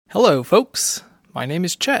Hello, folks. My name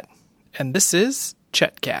is Chet, and this is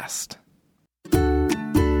Chetcast.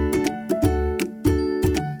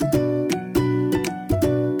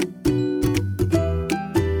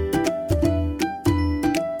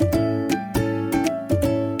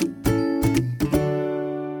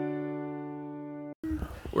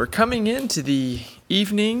 We're coming into the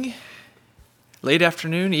late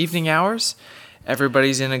afternoon, evening hours.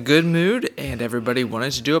 Everybody's in a good mood, and everybody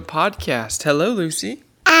wanted to do a podcast. Hello, Lucy.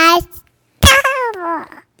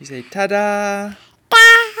 You say, ta-da!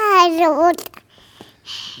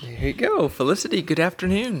 There you go. Felicity, good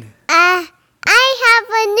afternoon. I have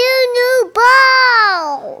a new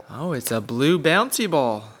ball. Oh, it's a blue bouncy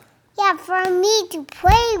ball. Yeah, for me to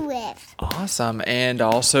play with. Awesome. And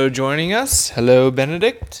also joining us, hello,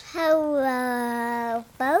 Benedict. Hello,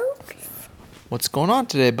 folks. What's going on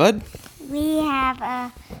today, bud? We have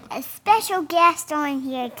a special guest on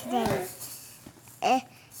here today.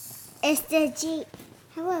 It's the G.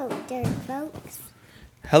 Hello there, folks.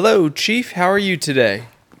 Hello, Chief. How are you today?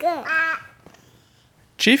 Good.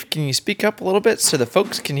 Chief, can you speak up a little bit so the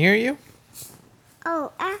folks can hear you?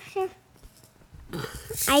 Oh, actually,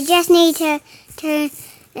 I just need to turn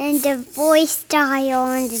the voice dial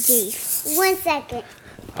on the G. 1 second.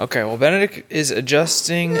 Okay, well, Benedict is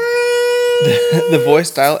adjusting the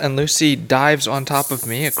voice dial, and Lucy dives on top of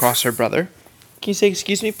me across her brother. Can you say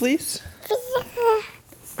excuse me, please?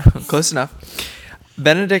 Close enough.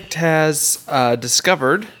 Benedict has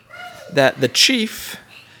discovered that the Chief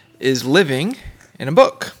is living in a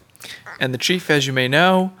book. And the Chief, as you may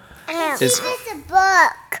know, It's a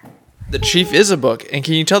book. The Chief is a book. And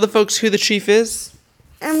can you tell the folks who the Chief is?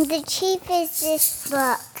 The Chief is this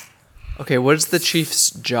book. Okay, what is the Chief's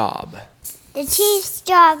job? The Chief's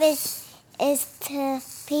job is to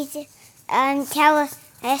tell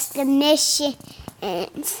us the mission.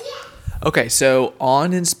 Okay, so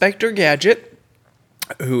on Inspector Gadget,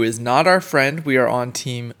 who is not our friend, we are on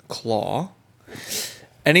Team Claw.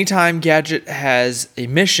 Anytime Gadget has a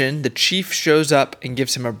mission, the Chief shows up and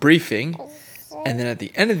gives him a briefing. And then at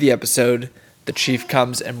the end of the episode, the Chief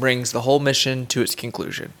comes and brings the whole mission to its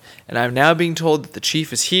conclusion. And I'm now being told that the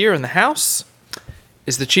Chief is here in the house.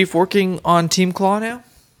 Is the Chief working on Team Claw now?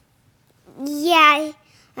 Yeah,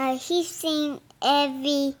 he's seen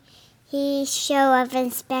every show of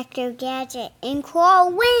Inspector Gadget, and Claw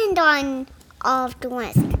went on all of the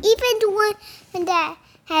ones, even the one that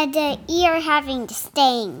had the ear having the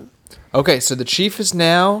sting. Okay, so the Chief is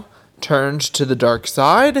now turned to the dark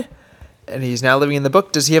side, and he's now living in the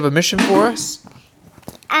book. Does he have a mission for us?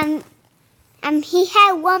 He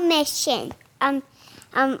had one mission.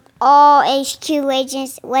 All HQ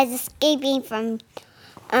agents was escaping from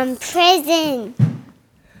prison.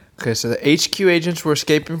 Okay, so the HQ agents were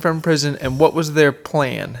escaping from prison, and what was their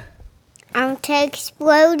plan? To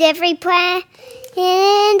explode every planet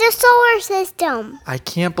in the solar system. I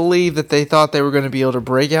can't believe that they thought they were going to be able to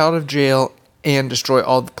break out of jail and destroy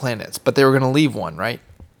all the planets, but they were going to leave one, right?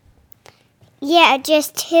 Yeah,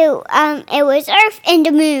 just two. It was Earth and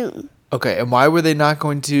the Moon. Okay, and why were they not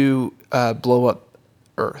going to blow up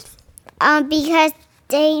Earth? Because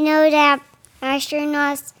they know that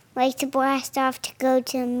astronauts like to blast off to go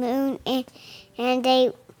to the moon, and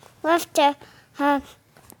they left the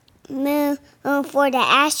moon for the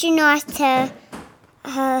astronauts to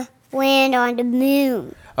land on the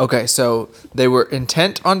moon. Okay, so they were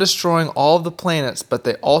intent on destroying all of the planets, but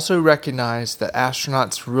they also recognized that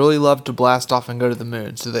astronauts really love to blast off and go to the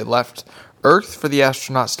moon. So they left Earth for the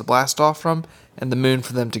astronauts to blast off from, and the moon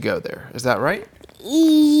for them to go there. Is that right?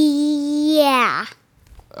 Yeah.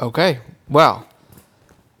 Okay, well,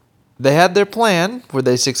 they had their plan. Were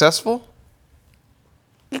they successful?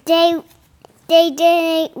 They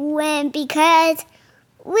didn't win because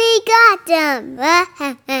we got them.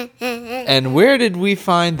 And where did we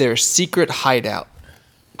find their secret hideout?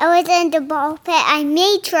 I was in the ball pit. I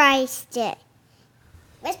majorized it.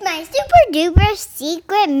 It's my super duper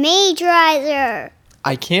secret majorizer.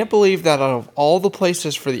 I can't believe that out of all the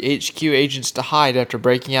places for the HQ agents to hide after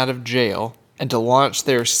breaking out of jail and to launch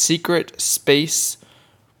their secret space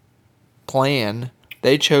plan,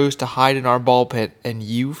 they chose to hide in our ball pit, and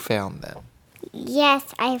you found them.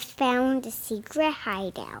 Yes, I found the secret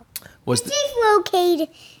hideout. Was It's located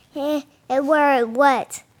where it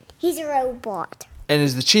was. He's a robot. And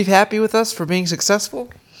is the Chief happy with us for being successful?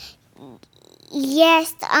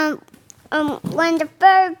 Yes, when the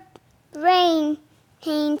bird rain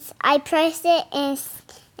paints, I press it and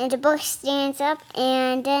the book stands up,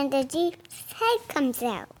 and then the Jeep's head comes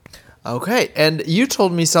out. Okay, and you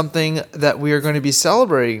told me something that we are going to be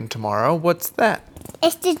celebrating tomorrow. What's that?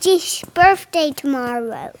 It's the Chief's birthday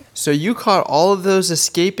tomorrow. So you caught all of those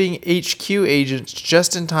escaping HQ agents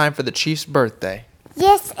just in time for the Chief's birthday.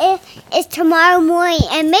 Yes, it's tomorrow morning,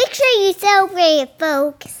 and make sure you celebrate it,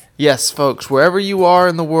 folks. Yes, folks, wherever you are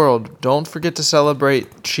in the world, don't forget to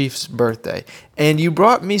celebrate Chief's birthday. And you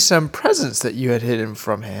brought me some presents that you had hidden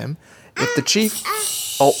from him. If the Chief...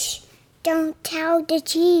 Oh, Don't tell the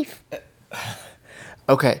Chief.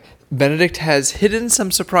 okay. Benedict has hidden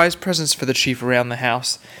some surprise presents for the Chief around the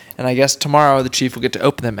house. And I guess tomorrow the Chief will get to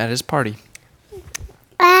open them at his party.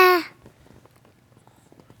 Ah,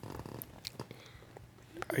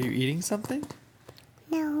 Are you eating something?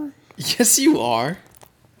 no. Yes, you are.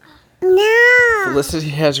 No. Felicity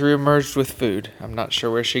has reemerged with food. I'm not sure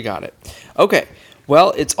where she got it. Okay,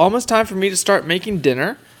 well, it's almost time for me to start making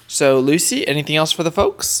dinner. So, Lucy, anything else for the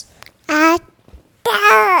folks? You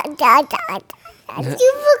forgot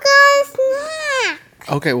a snack.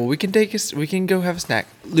 Okay, well, we can go have a snack.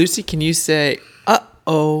 Lucy, can you say,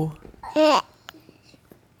 uh-oh?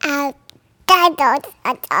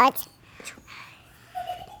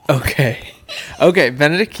 Okay. Okay,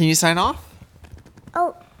 Benedict, can you sign off?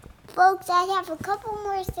 Oh, folks, I have a couple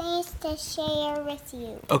more things to share with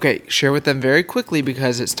you. Okay, share with them very quickly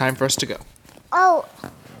because it's time for us to go. Oh,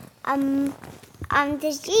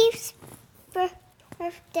 the Chief's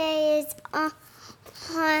birthday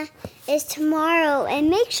is tomorrow, and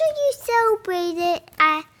make sure you celebrate it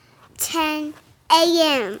at 10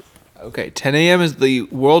 a.m. Okay, 10 a.m. is the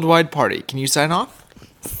worldwide party. Can you sign off?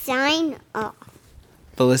 Sign off.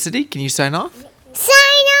 Felicity, can you sign off?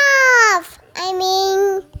 Sign off! I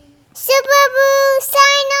mean, Super Boo,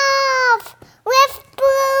 sign off! With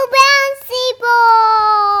Blue Bouncy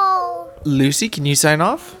Ball! Lucy, can you sign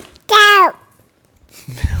off? Go!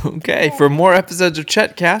 Okay, for more episodes of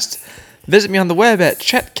Chetcast, visit me on the web at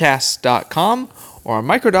chetcast.com or on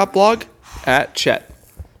micro.blog at Chet.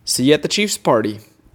 See you at the Chiefs party.